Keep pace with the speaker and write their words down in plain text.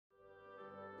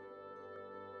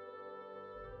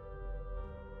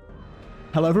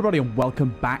Hello everybody and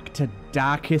welcome back to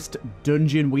Darkest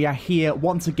Dungeon. We are here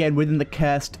once again within the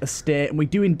Cursed Estate, and we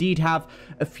do indeed have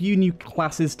a few new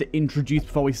classes to introduce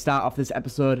before we start off this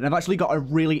episode, and I've actually got a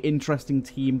really interesting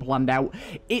team planned out.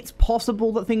 It's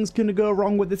possible that things can go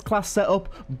wrong with this class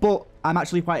setup, but I'm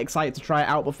actually quite excited to try it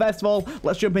out. But first of all,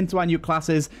 let's jump into our new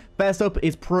classes. First up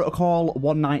is Protocol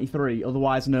 193,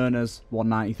 otherwise known as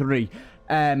 193,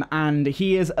 and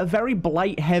he is a very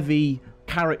blight-heavy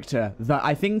character that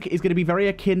I think is going to be very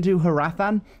akin to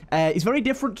Harathan. He's very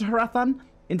different to Harathan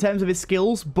in terms of his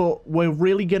skills, but we're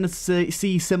really going to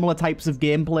see similar types of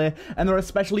gameplay, and they're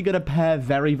especially going to pair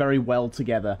very, very well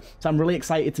together. So I'm really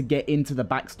excited to get into the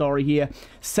backstory here.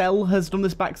 Cell has done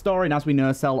this backstory, and as we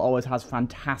know, Cell always has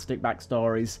fantastic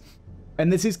backstories.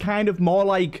 And this is kind of more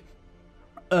like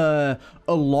a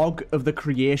log of the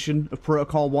creation of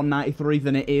Protocol 193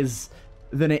 than it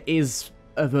is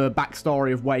of a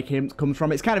backstory of where he comes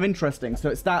from. It's kind of interesting. So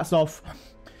it starts off,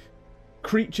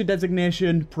 creature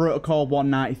designation, Protocol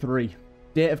 193.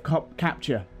 Date of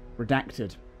capture,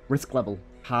 redacted. Risk level,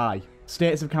 high.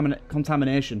 Status of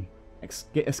contamination,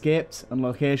 escaped and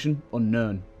location,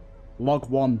 unknown. Log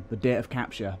 1, the date of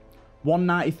capture.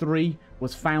 193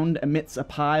 was found amidst a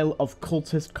pile of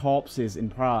cultist corpses in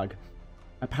Prague.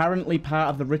 Apparently part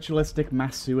of the ritualistic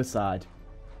mass suicide.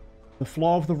 The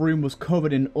floor of the room was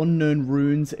covered in unknown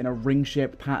runes in a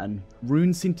ring-shaped pattern.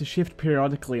 Runes seem to shift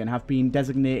periodically and have been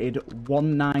designated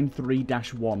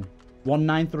 193-1.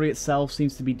 193 itself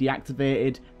seems to be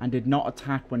deactivated and did not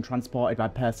attack when transported by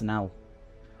personnel.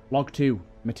 Log 2,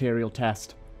 material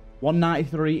test.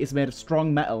 193 is made of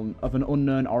strong metal of an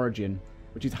unknown origin,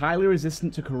 which is highly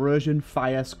resistant to corrosion,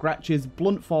 fire, scratches,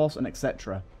 blunt force, and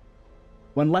etc.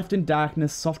 When left in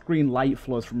darkness, soft green light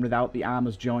flows from without the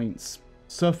armor's joints.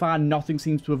 So far, nothing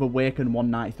seems to have awakened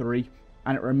 193,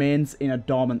 and it remains in a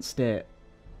dormant state.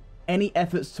 Any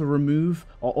efforts to remove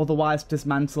or otherwise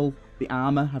dismantle the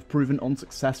armor have proven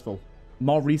unsuccessful.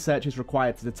 More research is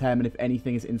required to determine if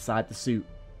anything is inside the suit.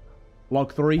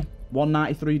 Log 3,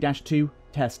 193-2,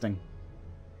 testing.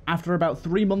 After about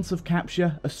 3 months of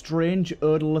capture, a strange,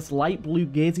 odorless, light blue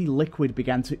gazy liquid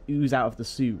began to ooze out of the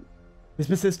suit. This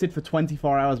persisted for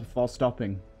 24 hours before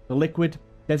stopping. The liquid,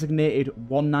 designated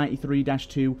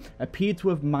 193-2, appeared to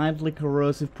have mildly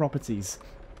corrosive properties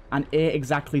and ate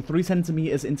exactly 3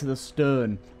 centimeters into the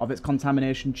stern of its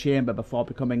contamination chamber before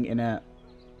becoming inert.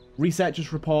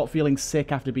 Researchers report feeling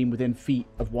sick after being within feet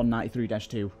of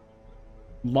 193-2.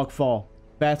 Log 4,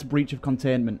 first breach of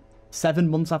containment. 7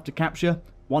 months after capture,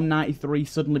 193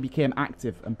 suddenly became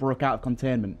active and broke out of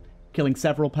containment, killing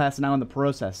several personnel in the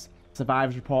process.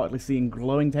 Survivors reportedly seeing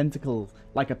glowing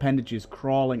tentacle-like appendages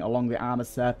crawling along the armor's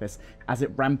surface as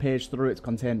it rampaged through its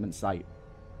containment site.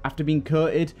 After being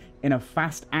coated in a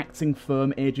fast-acting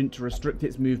foam agent to restrict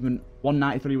its movement,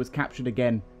 193 was captured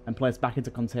again and placed back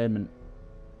into containment.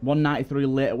 193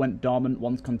 later went dormant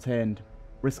once contained.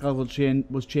 Risk level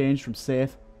was changed from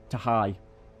safe to high.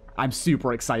 I'm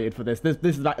super excited for this. This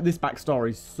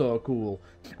backstory is so cool.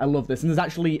 I love this. And there's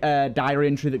actually a diary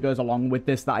entry that goes along with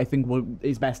this that I think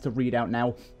is best to read out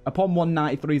now. Upon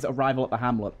 193's arrival at the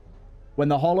hamlet, when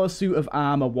the hollow suit of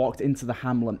armor walked into the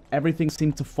hamlet, everything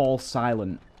seemed to fall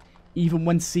silent. Even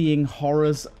when seeing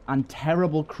horrors and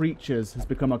terrible creatures has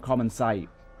become a common sight.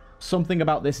 Something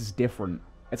about this is different.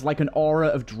 It's like an aura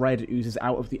of dread oozes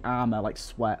out of the armor like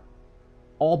sweat.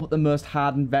 All but the most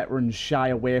hardened veterans shy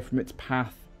away from its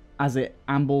path as it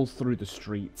ambles through the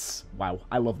streets. Wow,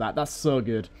 I love that. That's so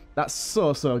good. That's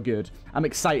so good. I'm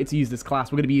excited to use this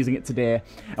class. We're going to be using it today.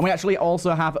 And we actually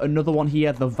also have another one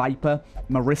here, the Viper,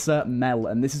 Marissa Mel.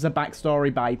 And this is a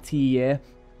backstory by TEA.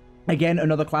 Again,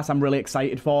 another class I'm really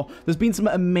excited for. There's been some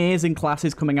amazing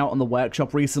classes coming out on the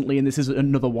workshop recently, and this is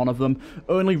another one of them.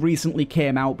 Only recently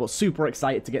came out, but super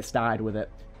excited to get started with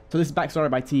it. So this is backstory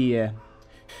by TEA.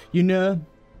 You know,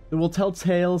 they will tell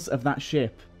tales of that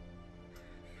ship.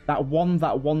 That one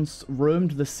that once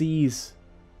roamed the seas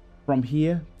from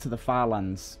here to the far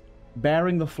lands,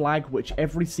 bearing the flag which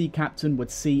every sea captain would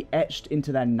see etched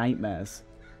into their nightmares,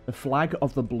 the flag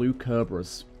of the Blue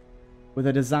Cobras. With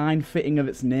a design fitting of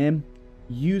its name,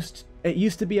 it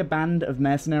used to be a band of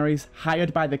mercenaries,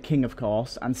 hired by the king of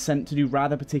course, and sent to do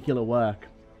rather particular work.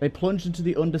 They plunged into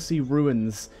the undersea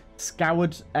ruins,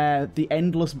 scoured the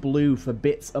endless blue for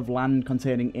bits of land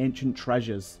containing ancient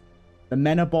treasures. The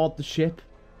men aboard the ship,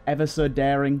 ever so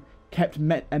daring, kept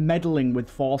meddling with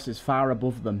forces far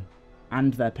above them,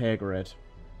 and their pay grade.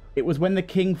 It was when the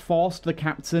king forced the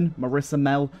captain, Marissa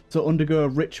Mel, to undergo a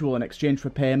ritual in exchange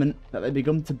for payment that they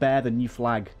began to bear the new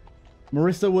flag.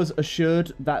 Marissa was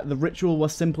assured that the ritual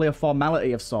was simply a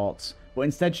formality of sorts, but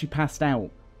instead she passed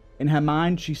out. In her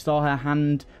mind, she saw her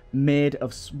hand made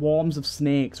of swarms of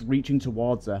snakes reaching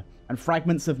towards her, and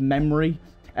fragments of memories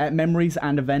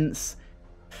and events.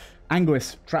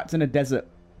 Anguis, trapped in a desert,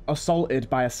 assaulted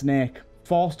by a snake,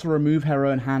 forced to remove her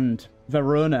own hand.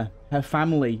 Verona, her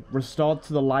family, restored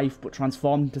to the life but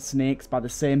transformed into snakes by the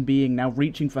same being now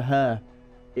reaching for her.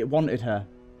 It wanted her.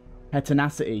 Her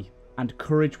tenacity and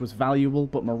courage was valuable,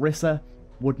 but Marissa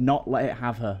would not let it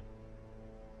have her.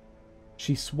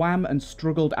 She swam and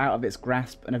struggled out of its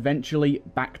grasp and eventually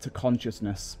back to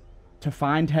consciousness, to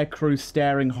find her crew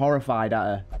staring horrified at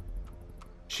her.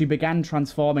 She began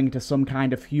transforming into some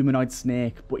kind of humanoid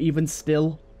snake, but even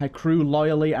still, her crew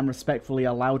loyally and respectfully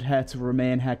allowed her to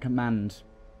remain her command.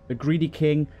 The greedy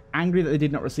king, angry that they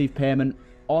did not receive payment,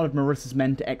 ordered Marissa's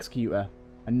men to execute her,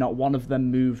 and not one of them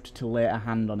moved to lay a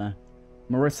hand on her.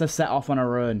 Marissa set off on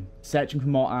her own, searching for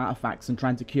more artifacts and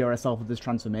trying to cure herself of this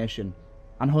transformation,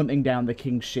 and hunting down the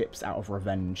king's ships out of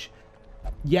revenge.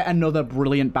 Yet another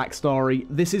brilliant backstory.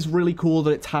 This is really cool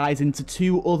that it ties into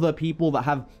two other people that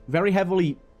have very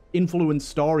heavily influenced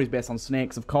stories based on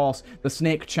snakes. Of course, the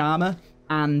snake charmer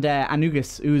and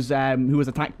Anugis, who was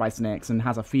attacked by snakes and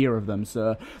has a fear of them.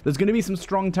 So there's going to be some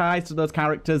strong ties to those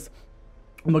characters,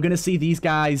 and we're going to see these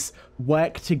guys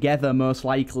work together most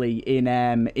likely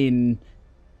in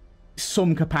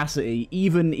some capacity,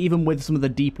 even with some of the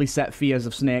deeply set fears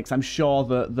of snakes. I'm sure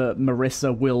that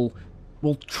Marissa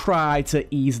will try to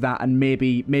ease that and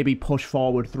maybe push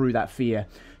forward through that fear.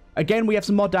 Again, we have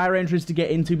some more diary entries to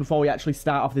get into before we actually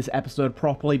start off this episode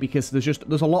properly, because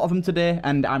there's a lot of them today,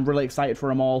 and I'm really excited for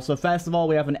them all. So first of all,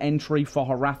 we have an entry for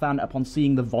Horathan upon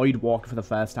seeing the Void Walker for the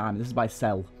first time. This is by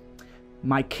Sel.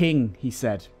 "My king," he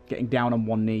said, getting down on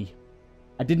one knee.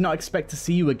 "I did not expect to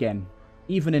see you again.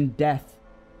 Even in death,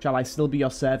 shall I still be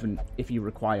your servant if you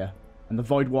require?" And the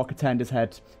Void Walker turned his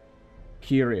head,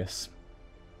 curious.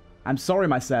 "I'm sorry,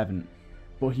 my servant,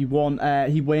 but he waned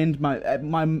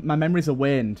my memories are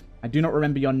waned. I do not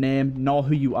remember your name nor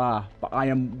who you are, but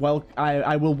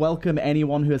I will welcome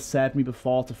anyone who has served me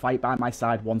before to fight by my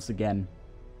side once again."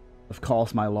 "Of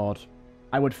course, my lord.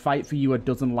 I would fight for you a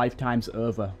dozen lifetimes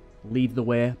over. Lead the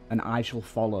way, and I shall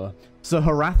follow." So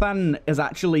Horathan is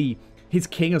actually, his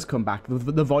king has come back.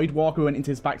 The Void Walker went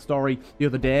into his backstory the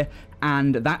other day,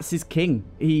 and that's his king.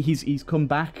 He's come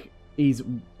back. He's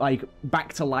like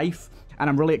back to life, and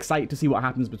I'm really excited to see what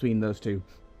happens between those two.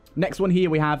 Next one here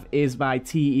we have is by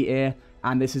TEA,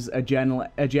 and this is a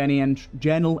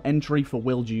journal entry for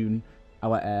Will June,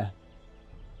 our heir.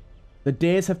 "The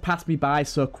days have passed me by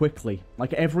so quickly.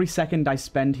 Like every second I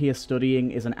spend here studying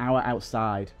is an hour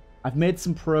outside. I've made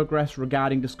some progress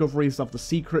regarding discoveries of the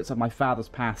secrets of my father's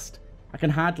past. I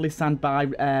can hardly stand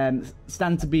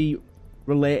to be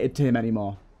related to him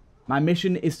anymore. My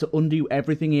mission is to undo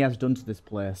everything he has done to this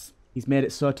place. He's made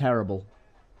it so terrible.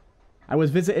 I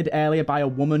was visited earlier by a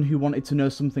woman who wanted to know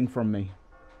something from me.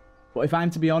 But if I'm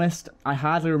to be honest, I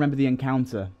hardly remember the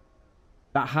encounter.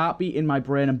 That heartbeat in my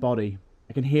brain and body,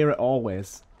 I can hear it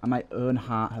always, and my own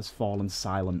heart has fallen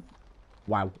silent."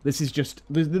 Wow, this is just,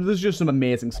 there's just some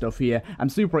amazing stuff here. I'm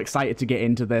super excited to get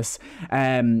into this.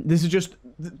 This is just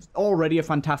already a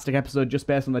fantastic episode just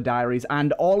based on the diaries,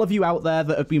 and all of you out there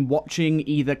that have been watching,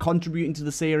 either contributing to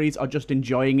the series or just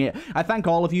enjoying it, I thank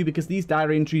all of you, because these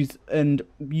diary entries and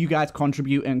you guys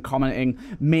contributing and commenting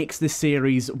makes this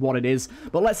series what it is.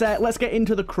 But let's get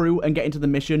into the crew and get into the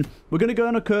mission. We're going to go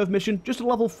on a curve mission, just a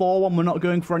level 4 one. We're not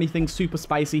going for anything super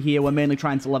spicy here. We're mainly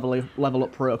trying to level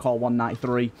up Protocol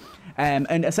 193.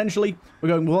 And essentially, we're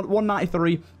going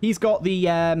 193. He's got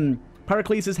the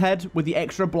Pericles' head with the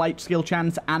extra blight skill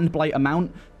chance and blight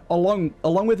amount, along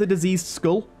with the diseased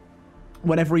skull.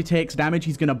 Whenever he takes damage,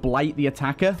 he's going to blight the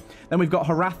attacker. Then we've got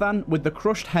Horathan with the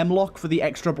crushed hemlock for the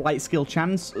extra blight skill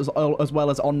chance, as well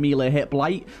as on melee hit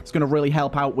blight. It's going to really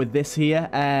help out with this here.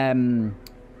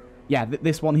 Yeah,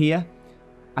 this one here.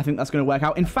 I think that's going to work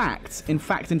out. In fact,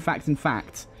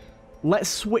 let's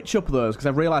switch up those, because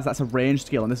I've realized that's a ranged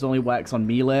skill and this only works on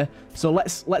melee. So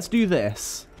let's do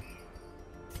this.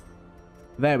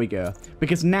 There we go.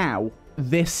 Because now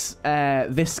this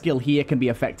skill here can be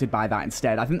affected by that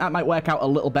instead. I think that might work out a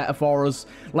little better for us.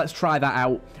 Let's try that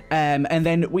out. And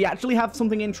then we actually have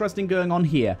something interesting going on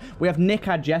here. We have Nick,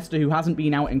 our jester, who hasn't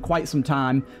been out in quite some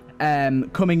time,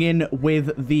 coming in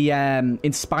with the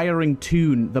inspiring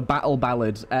tune, the Battle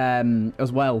Ballad,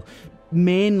 as well.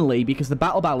 Mainly because the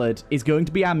Battle Ballad is going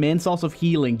to be our main source of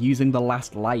healing using the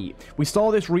Last Light. We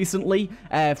saw this recently.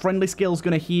 Friendly skill's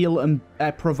going to heal and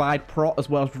provide prot, as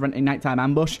well as preventing nighttime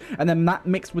ambush. And then that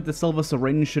mixed with the Silver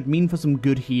Syringe should mean for some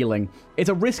good healing. It's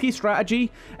a risky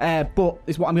strategy, but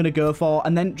it's what I'm going to go for.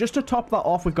 And then just to top that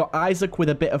off, we've got Isaac with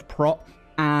a bit of prot.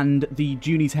 and the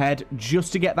Junie's head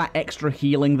just to get that extra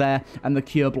healing there and the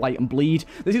cure blight and bleed.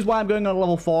 This is why I'm going on a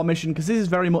level 4 mission, because this is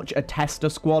very much a tester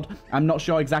squad. I'm not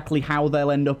sure exactly how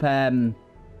they'll end up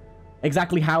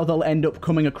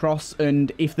coming across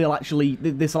and if they'll actually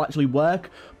this will actually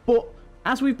work. But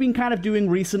as we've been kind of doing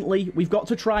recently, we've got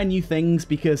to try new things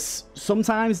because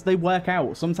sometimes they work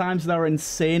out. Sometimes they're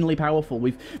insanely powerful.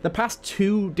 The past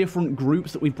 2 different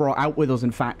groups that we've brought out with us, in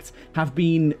fact, have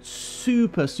been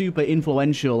super, super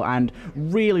influential and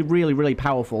really, really, really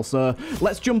powerful. So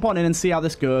let's jump on in and see how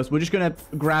this goes. We're just going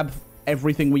to grab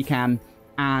everything we can.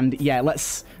 And yeah,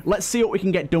 let's see what we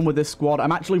can get done with this squad.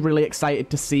 I'm actually really excited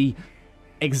to see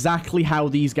exactly how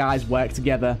these guys work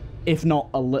together, if not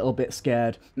a little bit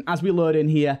scared. And as we load in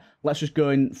here, let's just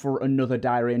go in for another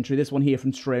diary entry. This one here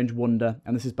from Strange Wonder,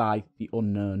 and this is by The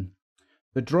Unknown.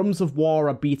 The drums of war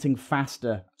are beating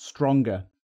faster, stronger.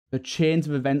 The chains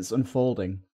of events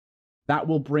unfolding. That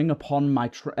will bring upon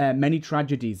my many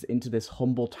tragedies into this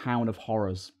humble town of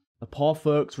horrors. The poor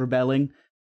folks rebelling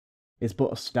is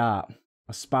but a start,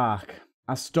 a spark.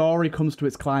 Our story comes to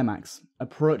its climax,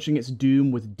 approaching its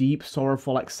doom with deep,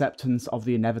 sorrowful acceptance of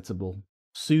the inevitable.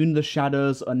 Soon the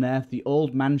shadows unearth the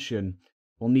old mansion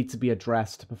will need to be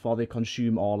addressed before they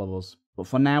consume all of us. But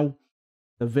for now,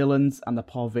 the villains and the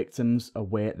poor victims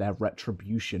await their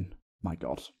retribution. My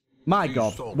God. My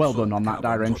God. Well done on that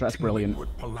diary entry. That's brilliant.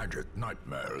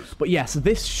 But yes,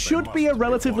 this should be a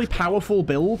relatively powerful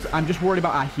build. I'm just worried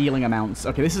about our healing amounts.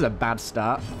 Okay, this is a bad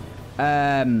start.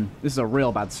 This is a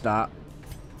real bad start.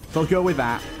 So I'll go with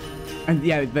that. And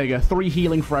yeah, there you go. 3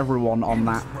 healing for everyone on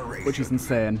that, which is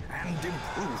insane.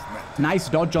 Nice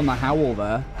dodge on the howl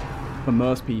there for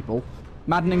most people.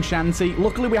 Maddening Shanty.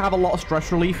 Luckily, we have a lot of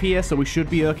stress relief here, so we should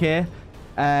be okay.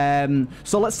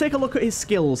 So let's take a look at his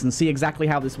skills and see exactly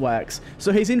how this works.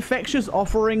 So his Infectious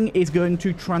Offering is going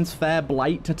to transfer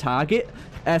Blight to target.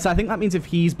 So I think that means if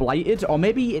he's blighted, or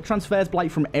maybe it transfers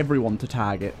Blight from everyone to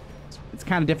target. It's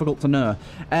kind of difficult to know.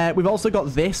 We've also got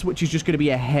this, which is just going to be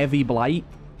a heavy blight.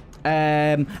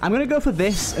 I'm going to go for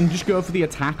this and just go for the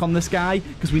attack on this guy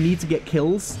because we need to get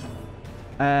kills.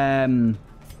 Let's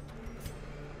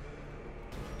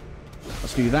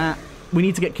do that. We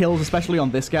need to get kills, especially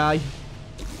on this guy,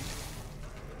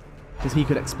 because he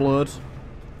could explode.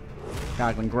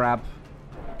 Gargling grab.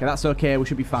 Okay, that's okay. We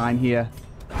should be fine here.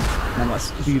 And then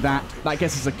let's do that. That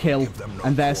gets us a kill.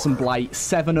 And there's some blight.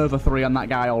 7 over 3 on that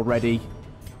guy already.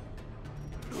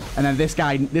 And then this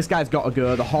guy's got to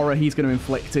go. The horror he's going to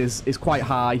inflict is quite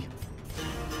high.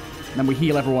 And then we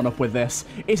heal everyone up with this.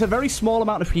 It's a very small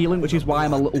amount of healing, which is why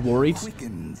I'm a little worried.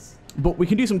 But we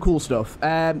can do some cool stuff.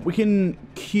 We can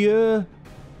cure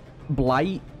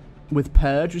blight with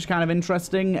Purge, which is kind of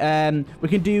interesting. We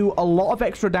can do a lot of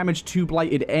extra damage to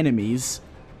blighted enemies.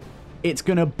 It's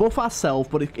going to buff ourselves,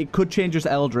 but it could change us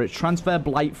Eldritch. Transfer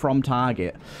blight from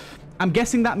target. I'm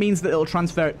guessing that means that it'll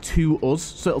transfer it to us.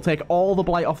 So it'll take all the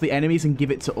blight off the enemies and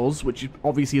give it to us, which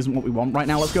obviously isn't what we want. Right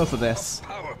now, let's go for this.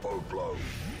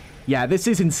 Yeah, this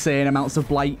is insane amounts of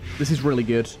blight. This is really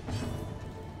good.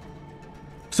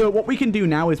 So what we can do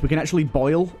now is we can actually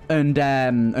boil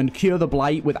and cure the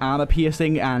blight with armor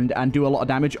piercing and do a lot of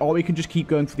damage, or we can just keep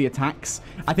going for the attacks.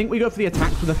 I think we go for the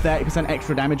attacks with a 30%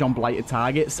 extra damage on blighted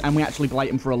targets, and we actually blight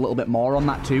them for a little bit more on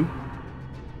that too.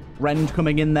 Rend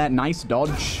coming in there, nice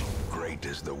dodge. Great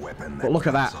is the weapon that but look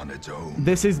at that. on its own.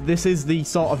 This is the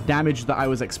sort of damage that I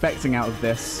was expecting out of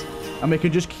this. And we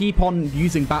can just keep on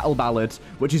using Battle Ballad,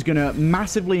 which is going to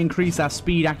massively increase our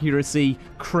speed, accuracy,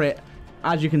 crit.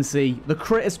 As you can see, the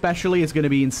crit especially is going to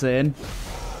be insane.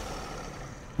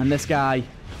 And this guy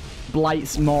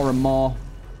blights more and more.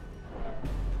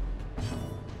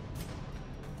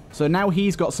 So now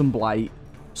he's got some blight.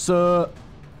 So,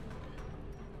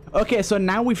 okay, so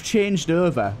now we've changed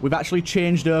over. We've actually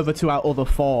changed over to our other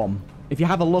form. If you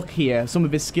have a look here, some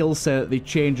of his skills say that they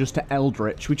change us to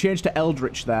Eldritch. We changed to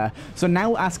Eldritch there. So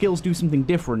now our skills do something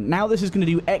different. Now this is going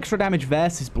to do extra damage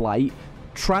versus blight.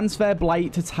 Transfer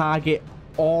blight to target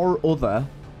or other.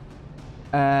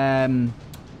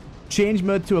 Change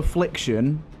mode to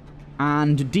affliction.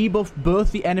 And debuff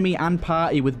both the enemy and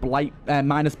party with blight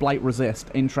minus blight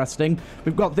resist. Interesting.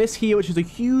 We've got this here, which is a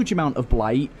huge amount of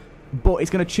blight. But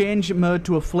it's going to change mode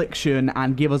to affliction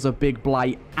and give us a big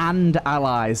blight and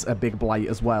allies a big blight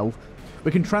as well.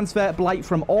 We can transfer blight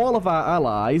from all of our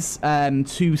allies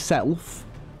to self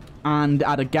and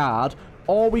add a guard.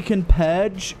 Or we can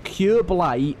purge, cure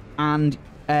blight, and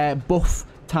buff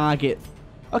target.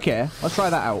 Okay, let's try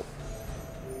that out.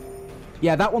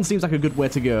 Yeah, that one seems like a good way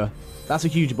to go. That's a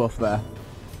huge buff there.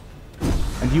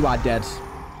 And you are dead.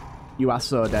 You are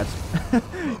so dead.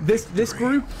 This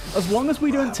group, as long as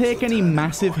we don't take any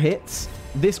massive hits,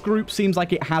 This group seems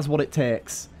like it has what it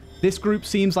takes. This group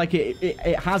seems like it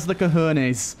has the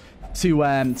cojones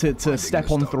to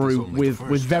step on through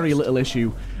with very little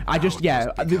issue. I just,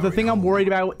 yeah, the thing I'm worried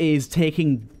about is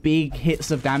taking big hits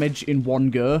of damage in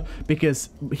one go, because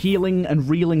healing and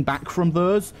reeling back from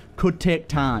those could take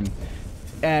time.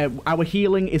 Our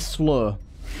healing is slow.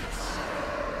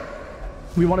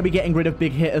 We want to be getting rid of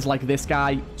big hitters like this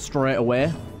guy straight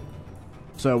away.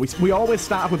 So we always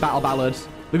start off with Battle Ballad.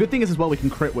 The good thing is as well we can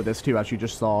crit with this too, as you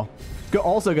just saw.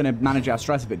 Also going to manage our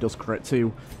stress if it does crit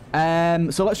too.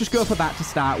 So let's just go for that to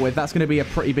start with. That's going to be a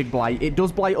pretty big blight. It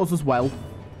does blight us as well.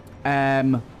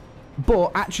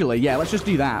 But actually, yeah, let's just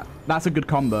do that. That's a good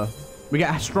combo. We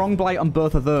get a strong blight on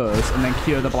both of those and then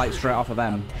cure the blight straight off of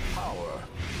them.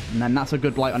 And then that's a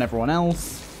good blight on everyone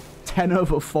else.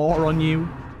 10/4 on you.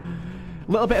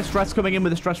 A little bit of stress coming in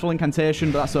with a stressful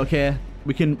incantation, but that's okay.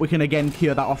 We can again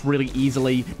cure that off really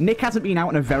easily. Nick hasn't been out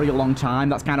in a very long time.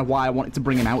 That's kind of why I wanted to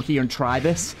bring him out here and try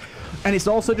this. And it's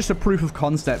also just a proof of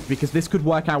concept, because this could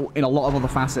work out in a lot of other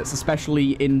facets,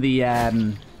 especially in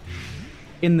the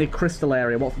crystal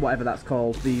area, whatever that's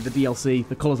called, the DLC,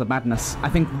 the Colors of Madness. I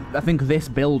think this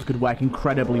build could work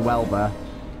incredibly well there.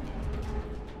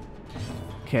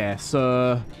 Okay,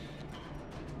 so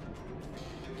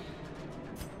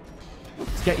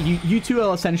let's get you two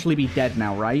will essentially be dead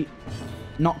now, right?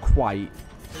 Not quite.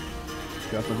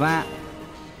 Go for that.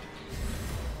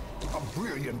 A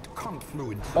brilliant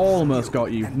confluence. Almost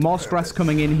got you. More stress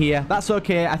coming in here. That's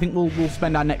okay. I think we'll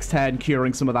spend our next turn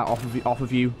curing some of that off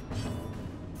of you.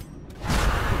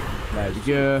 There we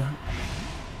go.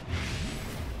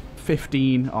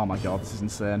 15. Oh my god, this is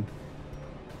insane.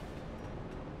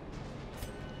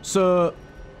 So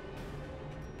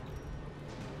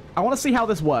I want to see how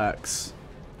this works.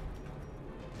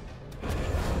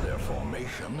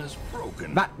 Is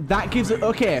broken. That gives it,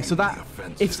 okay, so that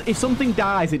if something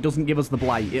dies, it doesn't give us the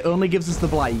blight. It only gives us the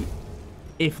blight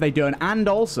if they don't. And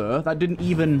also that didn't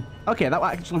even, okay, that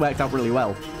actually worked out really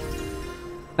well.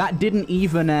 That didn't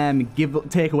even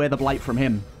take away the blight from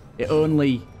him. It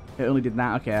only did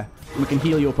that. Okay, we can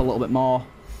heal you up a little bit more.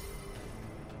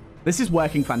 This is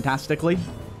working fantastically.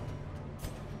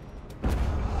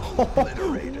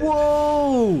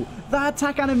 Whoa, that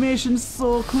attack animation's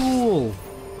so cool.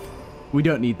 We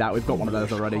don't need that. We've got one of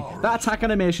those already. That attack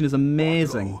animation is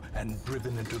amazing.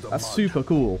 That's super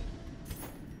cool.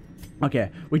 Okay,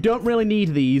 we don't really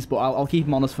need these, but I'll keep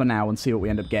them on us for now and see what we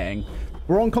end up getting.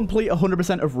 We're on complete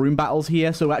 100% of room battles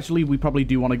here, so actually we probably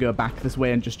do want to go back this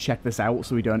way and just check this out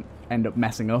so we don't end up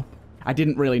messing up. I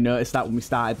didn't really notice that when we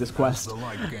started this quest.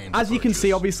 As you can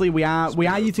see, obviously, we are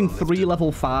using 3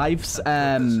 level 5s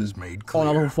on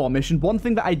a level 4 mission. One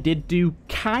thing that I did do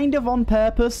kind of on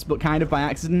purpose, but kind of by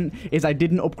accident, is I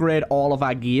didn't upgrade all of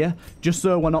our gear, just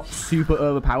so we're not super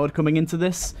overpowered coming into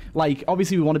this. Like,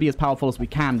 obviously, we want to be as powerful as we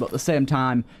can, but at the same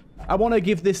time, I want to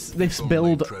give this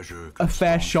build a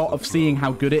fair shot of seeing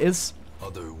how good it is.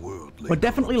 We're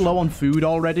definitely low on food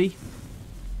already.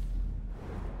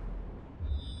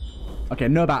 Okay,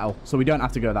 no battle, so we don't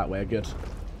have to go that way. Good.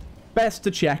 Best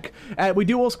to check. We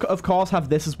do, of course, have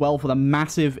this as well for the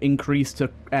massive increase to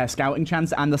scouting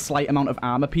chance and the slight amount of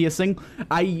armor piercing.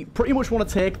 I pretty much want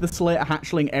to take the Slater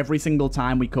Hatchling every single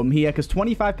time we come here, because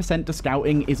 25% to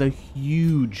scouting is a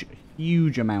huge,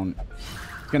 huge amount.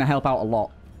 It's going to help out a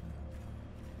lot.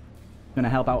 It's going to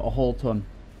help out a whole ton.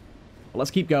 But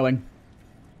let's keep going.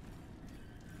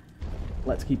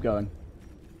 Let's keep going.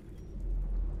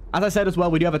 As I said as well,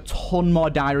 we do have a ton more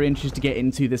diary entries to get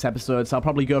into this episode, so I'll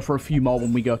probably go for a few more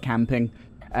when we go camping.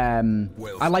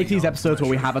 I like these episodes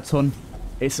where we have a ton.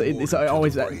 It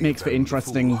always makes for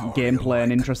interesting gameplay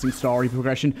and interesting story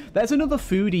progression. There's another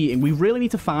food eating. We really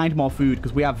need to find more food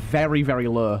because we are very, very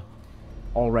low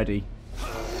already.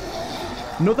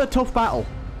 Another tough battle.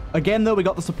 Again, though, we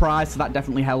got the surprise, so that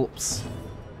definitely helps.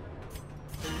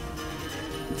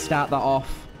 Let's start that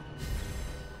off.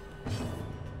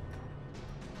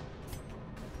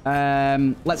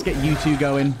 Let's get you two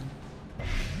going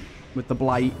with the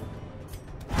blight.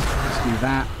 Let's do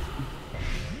that.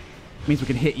 Means we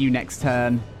can hit you next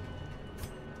turn.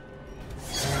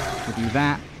 We'll do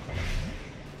that.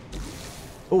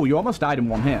 Oh, you almost died in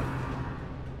one hit.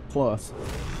 Close.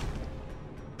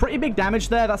 Pretty big damage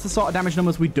there. That's the sort of damage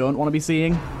numbers we don't want to be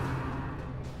seeing.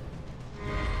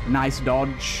 Nice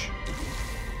dodge.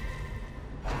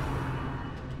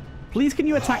 Please, can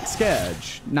you attack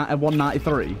Scourge at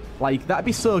 193? Like, that'd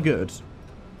be so good.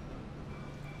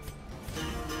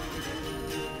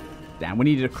 Damn, we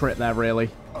needed a crit there, really.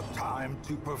 A time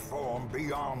to perform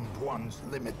beyond one's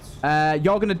limits.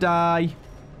 You're gonna die.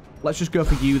 Let's just go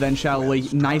for you then, shall we?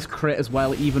 Nice crit as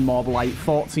well, even more blight.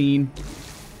 14.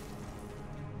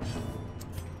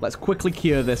 Let's quickly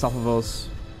cure this off of us.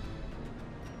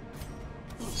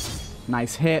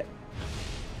 Nice hit.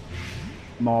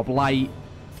 More blight.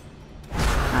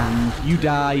 And you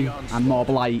die. And more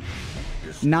blight.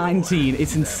 19.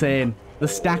 It's insane. The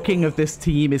stacking of this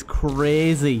team is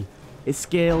crazy. It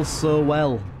scales so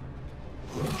well.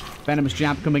 Venomous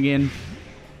Jab coming in.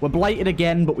 We're blighted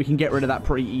again, but we can get rid of that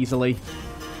pretty easily.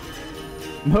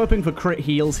 I'm hoping for crit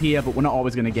heals here, but we're not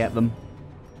always going to get them.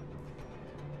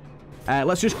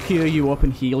 Let's just cure you up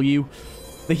and heal you.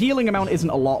 The healing amount isn't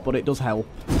a lot, but it does help.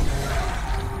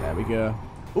 There we go.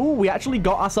 Ooh, we actually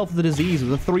got ourselves the disease. It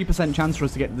was a 3% chance for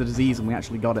us to get the disease, and we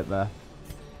actually got it there.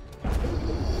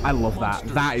 I love that.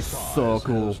 That is so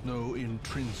cool. No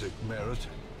intrinsic merit,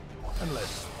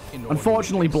 unless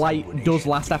unfortunately, blight does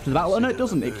last after the battle. Oh, no, it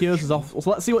doesn't. It cures us off. So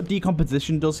let's see what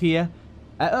decomposition does here.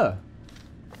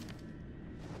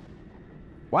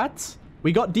 What?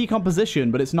 We got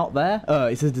decomposition, but it's not there. Oh,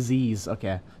 it's a disease.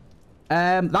 Okay.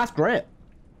 That's great.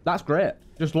 That's great.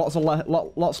 Just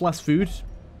lots less food.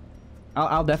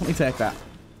 I'll definitely take that.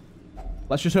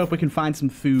 Let's just hope we can find some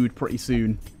food pretty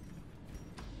soon.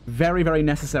 Very, very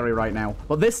necessary right now.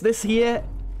 But this here,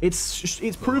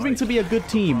 it's proving to be a good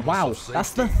team. Wow,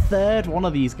 that's the third one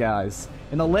of these guys.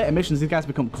 In the later missions, these guys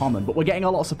become common. But we're getting a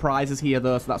lot of surprises here,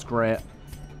 though, so that's great.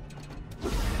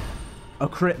 A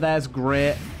crit there's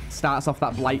great. Starts off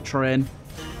that blight train.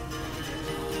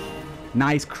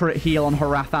 Nice crit heal on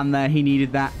Harathan there. He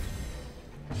needed that.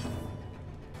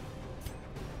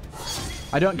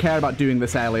 I don't care about doing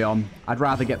this early on. I'd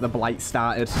rather get the blight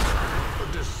started. A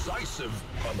decisive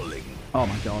pummeling. Oh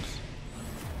my god.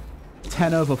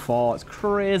 10/4. It's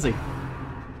crazy.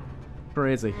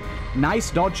 Crazy.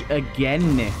 Nice dodge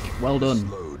again, Nick. Well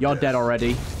done. You're dead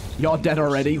already. You're dead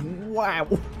already. Wow.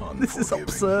 This is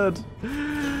absurd.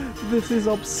 This is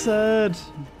absurd.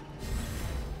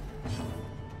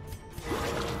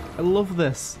 I love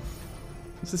this.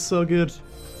 This is so good.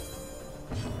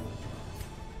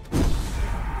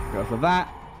 Go for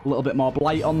that. A little bit more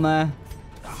blight on there.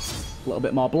 A little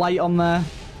bit more blight on there.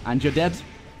 And you're dead.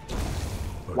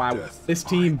 Wow. This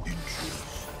team.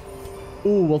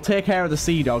 Ooh, we'll take care of the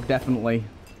Sea Dog, definitely.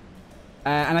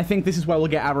 And I think this is where we'll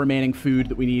get our remaining food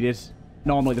that we needed.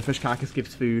 Normally, the fish carcass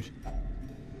gives food.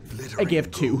 It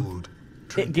gave 2.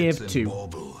 It gave 2.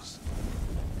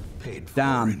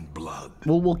 Damn.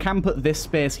 We'll camp at this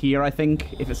space here, I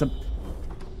think. If it's a...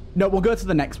 No, we'll go to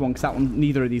the next one, because that one,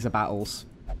 neither of these are battles.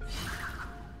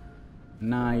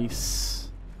 Nice.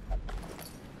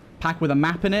 Pack with a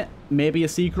map in it. Maybe a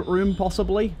secret room,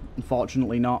 possibly.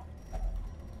 Unfortunately not.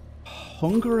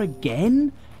 Hunger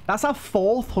again? That's our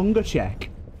 4th hunger check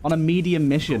on a medium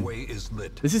mission.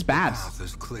 This is bad.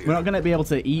 We're not going to be able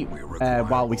to eat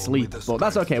while we sleep, but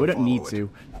that's okay. We don't need to.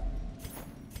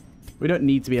 We don't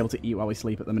need to be able to eat while we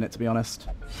sleep at the minute, to be honest.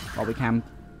 While we camp.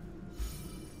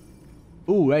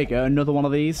 Ooh, there you go. Another one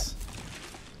of these.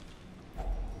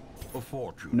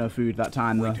 No food that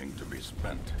time, though.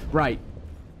 Right.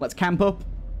 Let's camp up.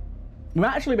 We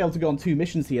might actually be able to go on 2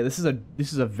 missions here. This is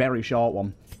a very short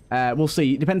one. We'll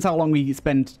see. It depends how long we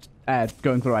spend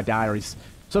going through our diaries.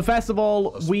 So first of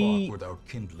all, we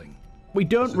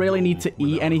don't really need to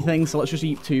eat anything, so let's just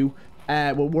eat 2.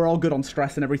 We're all good on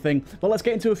stress and everything. But let's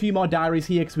get into a few more diaries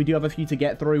here, because we do have a few to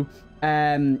get through.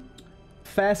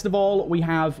 First of all, we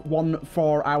have one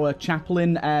for our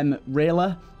chaplain,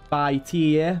 Rayla, by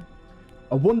TEA.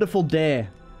 A wonderful day,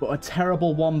 but a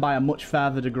terrible one by a much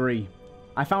further degree.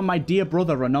 I found my dear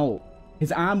brother, Renault.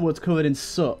 His arm was covered in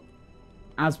soot,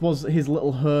 as was his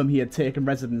little home he had taken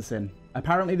residence in.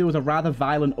 Apparently there was a rather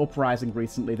violent uprising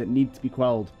recently that needed to be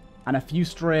quelled, and a few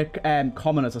stray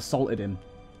commoners assaulted him.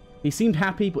 He seemed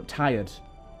happy but tired.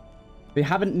 They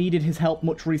haven't needed his help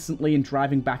much recently in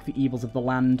driving back the evils of the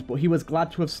land, but he was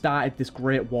glad to have started this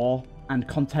great war, and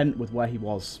content with where he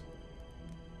was.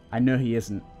 I know he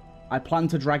isn't. I plan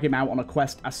to drag him out on a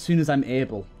quest as soon as I'm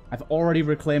able. I've already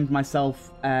acclaimed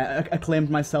myself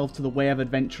to the way of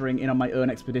adventuring in on my own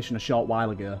expedition a short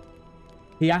while ago.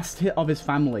 He asked of his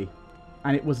family,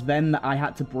 and it was then that I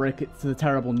had to break it to the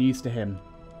terrible news to him.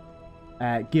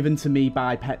 Given to me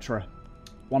by Petra,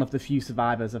 one of the few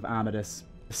survivors of Armidas,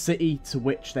 the city to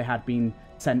which they had been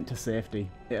sent to safety.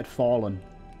 It had fallen,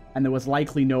 and there was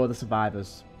likely no other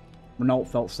survivors. Renault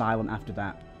felt silent after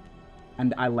that,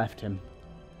 and I left him,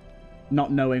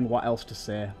 not knowing what else to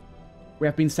say. We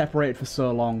have been separated for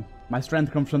so long. My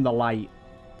strength comes from the light,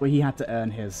 but he had to earn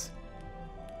his.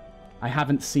 I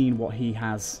haven't seen what he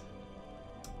has.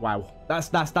 Wow,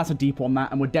 that's a deep one,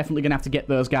 that, and we're definitely gonna have to get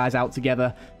those guys out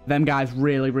together. Them guys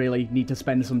really need to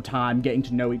spend some time getting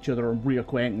to know each other and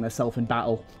reacquainting themselves in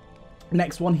battle.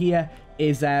 Next one here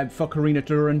is for Karina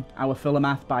Duran, our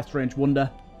Philomath by Strange Wonder.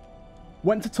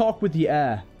 Went to talk with the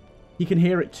air. He can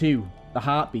hear it too. The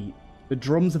heartbeat. The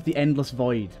drums of the endless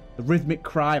void. The rhythmic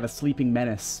cry of a sleeping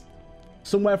menace.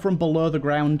 Somewhere from below the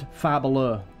ground, far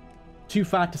below. Too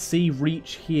far to see,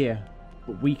 reach, hear.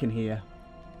 But we can hear.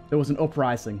 There was an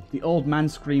uprising. The old man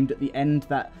screamed at the end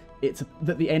that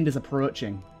the end is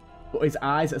approaching. But his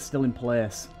eyes are still in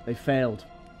place. They failed.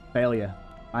 Failure.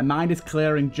 My mind is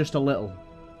clearing just a little.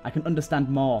 I can understand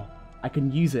more. I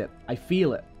can use it. I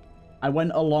feel it. I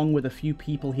went along with a few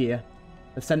people here.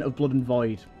 The scent of blood and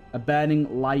void. A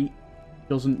burning light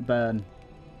doesn't burn.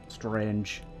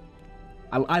 Strange.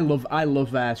 I love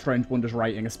Strange Wonder's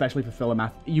writing, especially for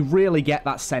Philomath. You really get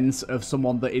that sense of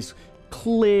someone that is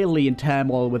clearly in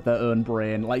turmoil with their own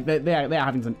brain. Like, they're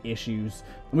having some issues.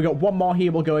 And we got one more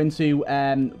here we'll go into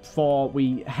before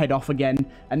we head off again.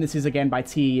 And this is again by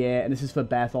TEA, and this is for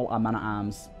Berthold, our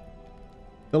man-at-arms.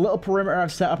 The little perimeter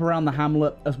I've set up around the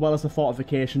hamlet, as well as the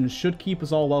fortifications, should keep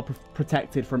us all well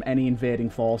protected from any invading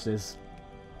forces.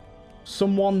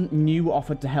 Someone new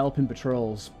offered to help in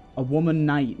patrols. A woman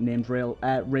knight named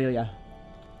Raelia.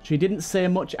 She didn't say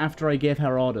much after I gave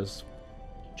her orders.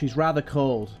 She's rather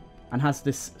cold, and has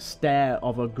this stare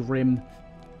of a grim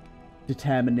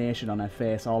determination on her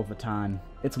face all the time.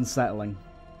 It's unsettling.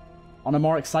 On a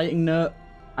more exciting note,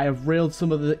 I have rallied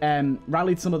some of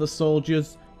the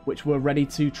soldiers which were ready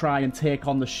to try and take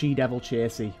on the she-devil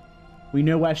Chasey. We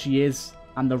know where she is,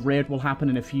 and the raid will happen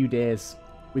in a few days.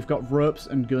 We've got ropes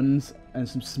and guns and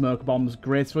some smoke bombs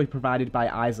gracefully provided by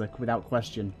Isaac without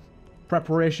question.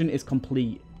 Preparation is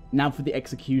complete. Now for the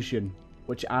execution,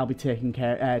 which I'll be taking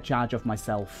charge of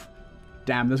myself.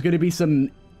 Damn, there's going to be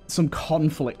some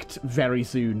conflict very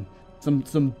soon.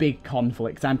 Some big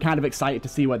conflict. I'm kind of excited to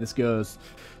see where this goes.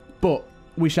 But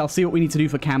we shall see what we need to do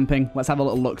for camping. Let's have a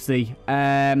little look-see.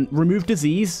 Remove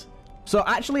disease. So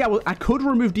actually, I could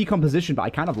remove decomposition, but I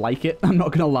kind of like it. I'm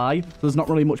not going to lie. There's not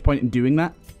really much point in doing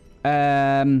that.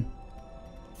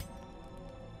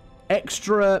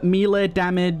 Extra melee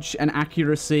damage and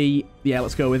accuracy. Yeah,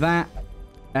 let's go with that.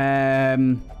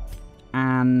 And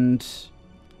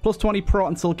plus 20 prot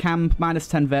until camp, minus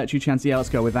 10 virtue chance. Yeah, let's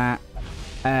go with that.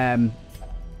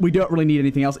 We don't really need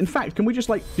anything else. In fact, can we just,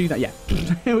 like, do that? Yeah.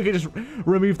 We can just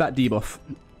remove that debuff.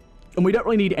 And we don't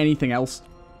really need anything else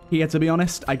here, to be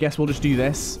honest. I guess we'll just do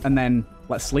this, and then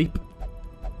let's sleep.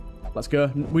 Let's go.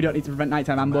 We don't need to prevent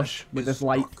nighttime ambush with this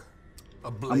light.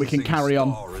 And we can carry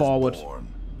on forward.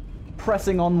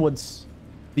 Pressing onwards.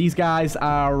 These guys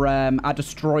are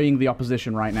destroying the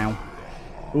opposition right now.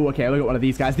 Ooh, okay, look at one of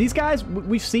these guys. These guys,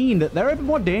 we've seen that they're a bit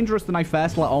more dangerous than I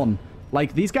first let on.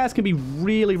 Like, these guys can be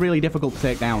really, really difficult to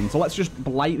take down. So let's just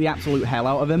blight the absolute hell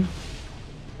out of him.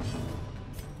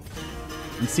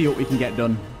 And see what we can get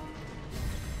done.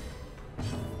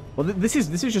 Well, this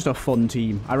is just a fun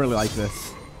team. I really like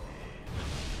this.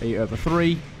 8 over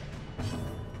 3.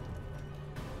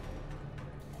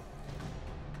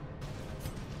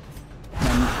 And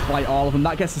then blight all of them.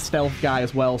 That gets the stealth guy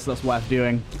as well, so that's worth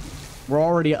doing. We're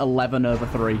already at 11 over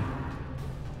 3.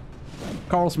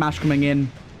 Coral Smash coming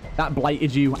in. That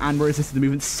blighted you and resisted the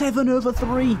movement. 7 over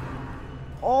 3.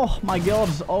 Oh my god,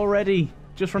 already.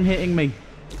 Just from hitting me.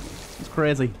 It's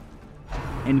crazy.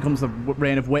 In comes the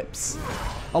Rain of Whips.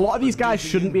 A lot of these guys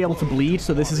shouldn't be able to bleed,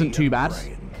 so this isn't too bad.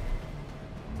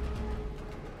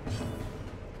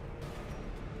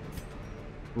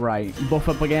 Right, buff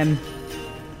up again.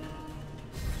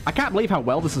 I can't believe how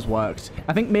well this has worked.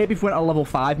 I think maybe if we went on a level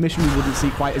 5 mission, we wouldn't see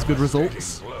quite as good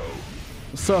results.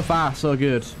 So far, so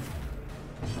good.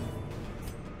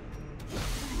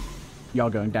 You're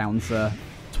going down, sir.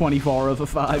 24 over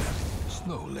 5.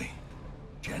 Slowly,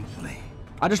 gently.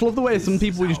 I just love the way some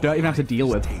people we just don't even have to deal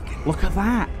with. Look at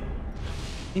that.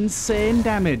 Insane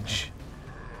damage.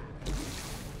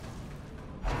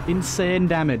 Insane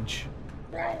damage.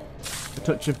 A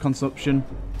touch of consumption.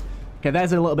 Okay,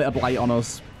 there's a little bit of blight on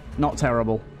us. Not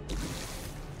terrible.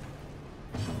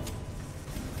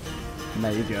 And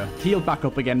there you go. Healed back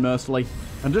up again, mercifully.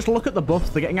 And just look at the buffs.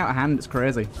 They're getting out of hand. It's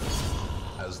crazy.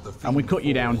 And we cut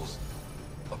you down.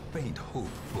 A faint hope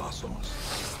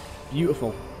blossoms.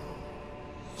 Beautiful.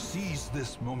 Seize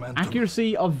this momentum.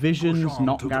 Accuracy of visions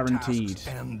not guaranteed.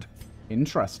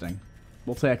 Interesting.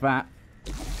 We'll take that.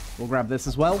 We'll grab this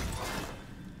as well.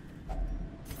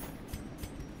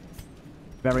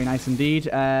 Very nice indeed.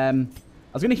 I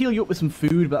was going to heal you up with some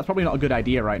food, but that's probably not a good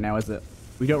idea right now, is it?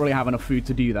 We don't really have enough food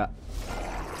to do that.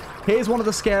 Here's one of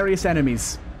the scariest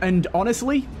enemies. And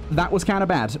honestly, that was kind of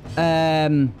bad.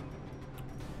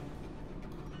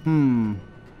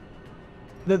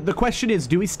 The question is,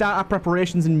 do we start our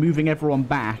preparations and moving everyone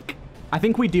back? I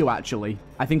think we do, actually.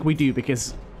 I think we do,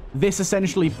 because this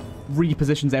essentially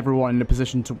repositions everyone in a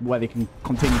position to where they can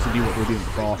continue to do what they were doing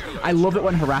before. I love it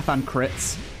when Harathan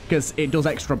crits, because it does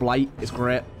extra blight. It's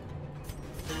great.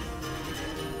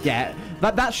 Yeah,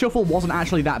 that shuffle wasn't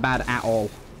actually that bad at all.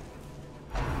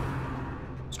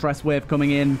 Stress wave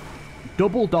coming in.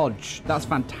 Double dodge. That's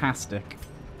fantastic.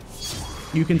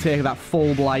 You can take that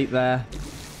full blight there.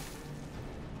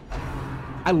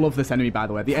 I love this enemy, by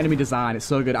the way. The enemy design is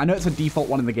so good. I know it's a default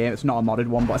one in the game. It's not a modded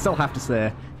one, but I still have to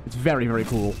say it's very, very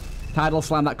cool. Tidal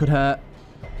Slam, that could hurt.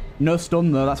 No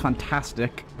stun, though. That's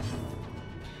fantastic.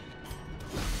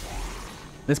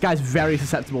 This guy's very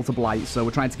susceptible to blight, so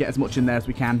we're trying to get as much in there as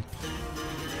we can.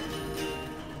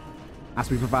 As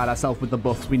we provide ourselves with the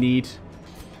buffs we need.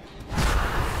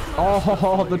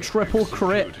 Oh, the triple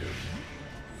crit.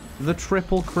 The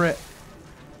triple crit.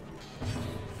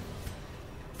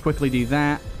 Quickly do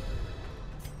that.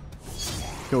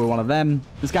 Go with one of them.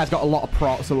 This guy's got a lot of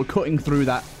proc, so we're cutting through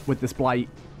that with this blight.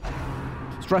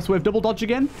 Stress wave double dodge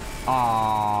again.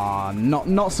 Ah,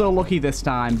 not so lucky this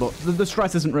time, but the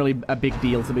stress isn't really a big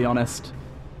deal, to be honest.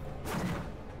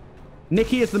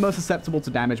 Nikki is the most susceptible to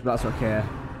damage, but that's okay.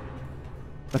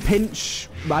 The pinch.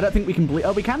 I don't think we can bleed.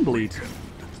 Oh, we can bleed.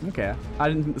 Okay. I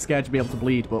didn't think the Scourge would be able to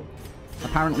bleed, but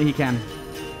apparently he can.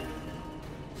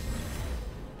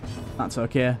 That's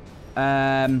okay.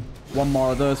 One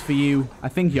more of those for you. I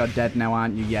think you're dead now,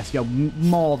 aren't you? Yes, you're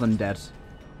more than dead.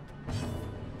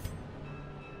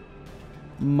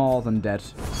 More than dead.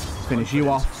 Let's finish you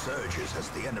off. Surges as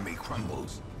the enemy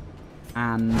crumbles.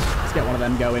 And let's get one of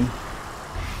them going.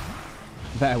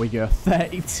 There we go.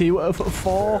 32 over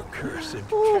 4. Cursed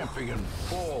champion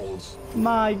falls.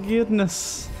 My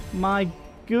goodness. My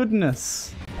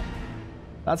goodness.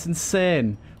 That's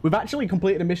insane. We've actually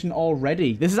completed a mission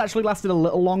already. This has actually lasted a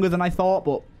little longer than I thought,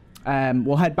 but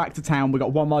we'll head back to town. We've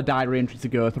got one more diary entry to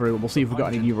go through, and we'll see if we've got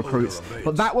any new recruits.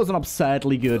 But that was an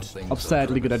absurdly good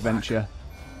adventure.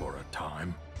 For a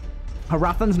time.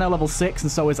 Harathan's now level 6,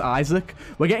 and so is Isaac.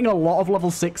 We're getting a lot of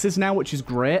level 6s now, which is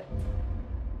great.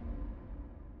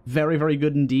 Very, very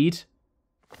good indeed.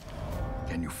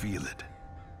 Can you feel it?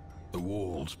 The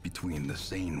walls between the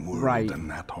sane world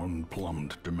and that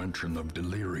unplumbed dimension of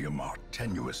delirium are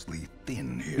tenuously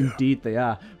thin here. Indeed they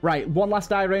are. Right, one last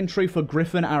diary entry for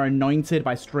Griffin, our anointed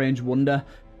by strange wonder.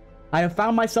 I have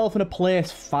found myself in a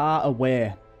place far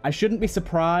away. I shouldn't be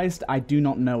surprised, I do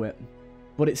not know it.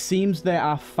 But it seems they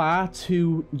are far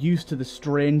too used to the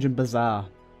strange and bizarre.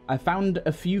 I found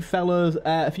a few fellow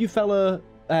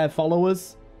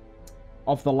followers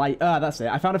of the light. That's it.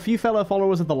 I found a few fellow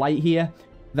followers of the light here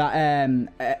that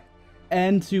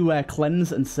earn to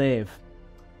cleanse and save.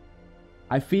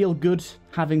 I feel good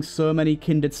having so many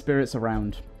kindred spirits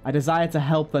around. I desire to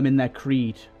help them in their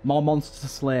creed, more monsters to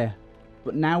slay,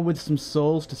 but now with some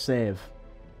souls to save.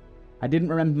 I didn't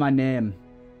remember my name.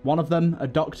 One of them, a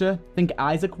doctor, I think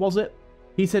Isaac was it?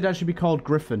 He said I should be called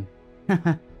Griffin.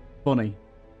 Funny.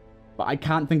 But I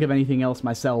can't think of anything else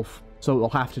myself, so it'll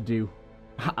have to do.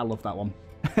 I love that one.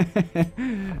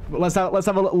 But let's have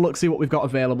a little look, see what we've got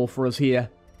available for us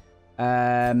here.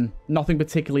 Nothing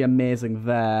particularly amazing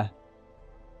there.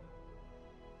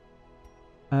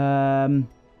 Let's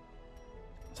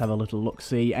have a little look,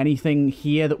 see. Anything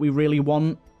here that we really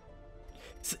want?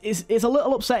 It's a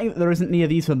little upsetting that there isn't any of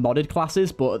these for modded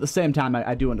classes, but at the same time,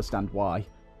 I do understand why.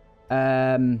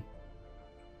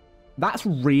 That's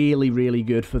really, really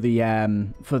good for the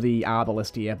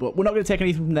Arbalist here, but we're not going to take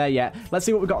anything from there yet. Let's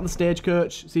see what we've got on the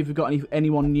stagecoach, see if we've got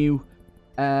anyone new.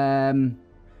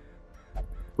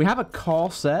 We have a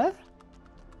Corsair.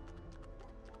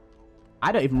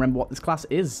 I don't even remember what this class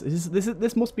is.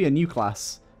 This must be a new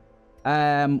class.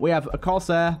 We have a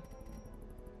Corsair.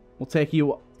 We'll take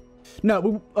you...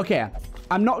 No, okay.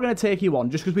 I'm not going to take you on,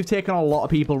 just because we've taken on a lot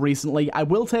of people recently. I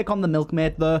will take on the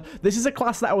Milkmaid, though. This is a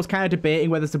class that I was kind of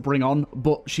debating whether to bring on,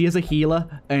 but she is a healer,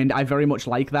 and I very much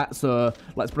like that, so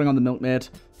let's bring on the Milkmaid.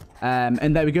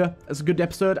 And there we go. It's a good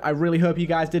episode. I really hope you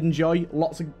guys did enjoy.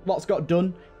 Lots got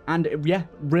done, and yeah,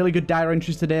 really good diary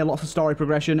entries today, lots of story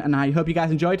progression, and I hope you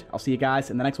guys enjoyed. I'll see you guys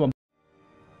in the next one.